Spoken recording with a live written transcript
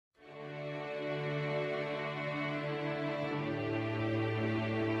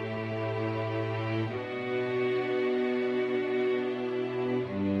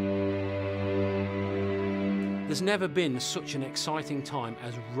There's never been such an exciting time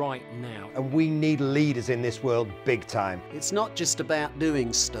as right now. And we need leaders in this world big time. It's not just about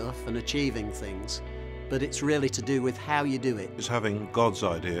doing stuff and achieving things, but it's really to do with how you do it. It's having God's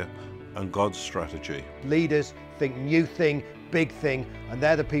idea and God's strategy. Leaders think new thing, big thing, and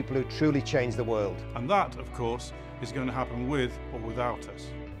they're the people who truly change the world. And that, of course, is going to happen with or without us.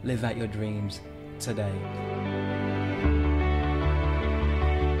 Live out your dreams today.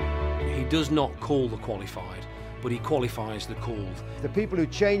 He does not call the qualified, but he qualifies the called. The people who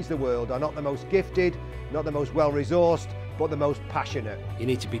change the world are not the most gifted, not the most well-resourced, but the most passionate. You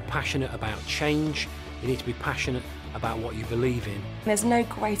need to be passionate about change. You need to be passionate about what you believe in. There's no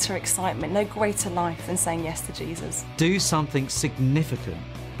greater excitement, no greater life than saying yes to Jesus. Do something significant,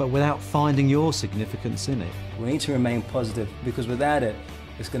 but without finding your significance in it. We need to remain positive, because without it,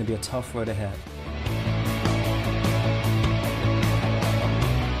 it's going to be a tough road ahead.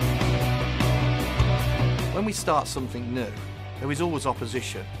 When we start something new, there is always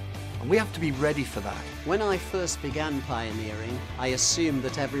opposition, and we have to be ready for that. When I first began pioneering, I assumed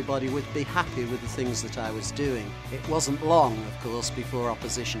that everybody would be happy with the things that I was doing. It wasn't long, of course, before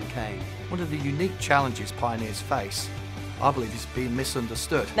opposition came. One of the unique challenges pioneers face, I believe, is being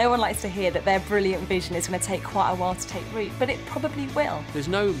misunderstood. No one likes to hear that their brilliant vision is going to take quite a while to take root, but it probably will. There's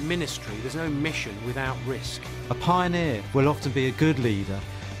no ministry, there's no mission without risk. A pioneer will often be a good leader,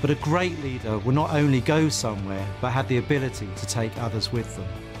 but a great leader will not only go somewhere, but have the ability to take others with them.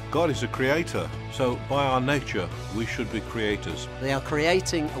 God is a creator, so by our nature we should be creators. They are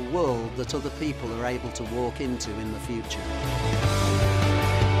creating a world that other people are able to walk into in the future.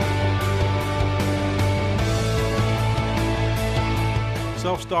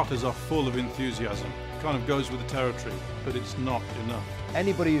 Self-starters are full of enthusiasm. Kind of goes with the territory, but it's not enough.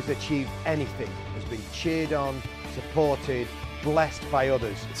 Anybody who's achieved anything has been cheered on, supported, blessed by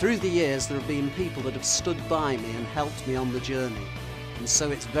others. Through the years, there have been people that have stood by me and helped me on the journey. And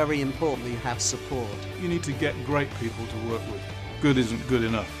so it's very important that you have support. You need to get great people to work with. Good isn't good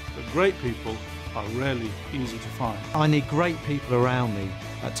enough, but great people are rarely easy to find. I need great people around me,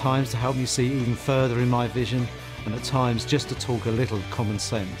 at times to help me see even further in my vision, and at times just to talk a little common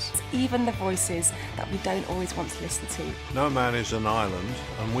sense. Even the voices that we don't always want to listen to. No man is an island,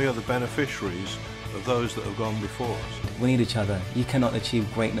 and we are the beneficiaries of those that have gone before us. We need each other. You cannot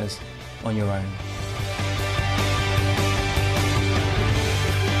achieve greatness on your own.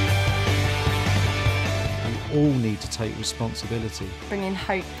 We all need to take responsibility. Bringing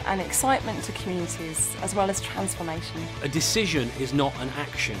hope and excitement to communities, as well as transformation. A decision is not an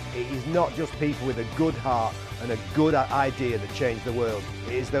action. It is not just people with a good heart and a good idea that change the world.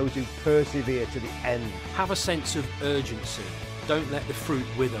 It is those who persevere to the end. Have a sense of urgency. Don't let the fruit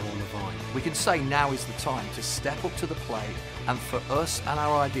wither on the vine. We can say now is the time to step up to the plate and for us and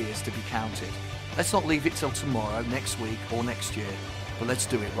our ideas to be counted. Let's not leave it till tomorrow, next week or next year, but let's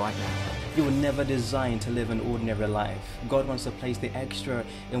do it right now. You were never designed to live an ordinary life. God wants to place the extra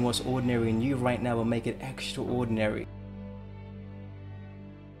in what's ordinary in you right now and make it extraordinary.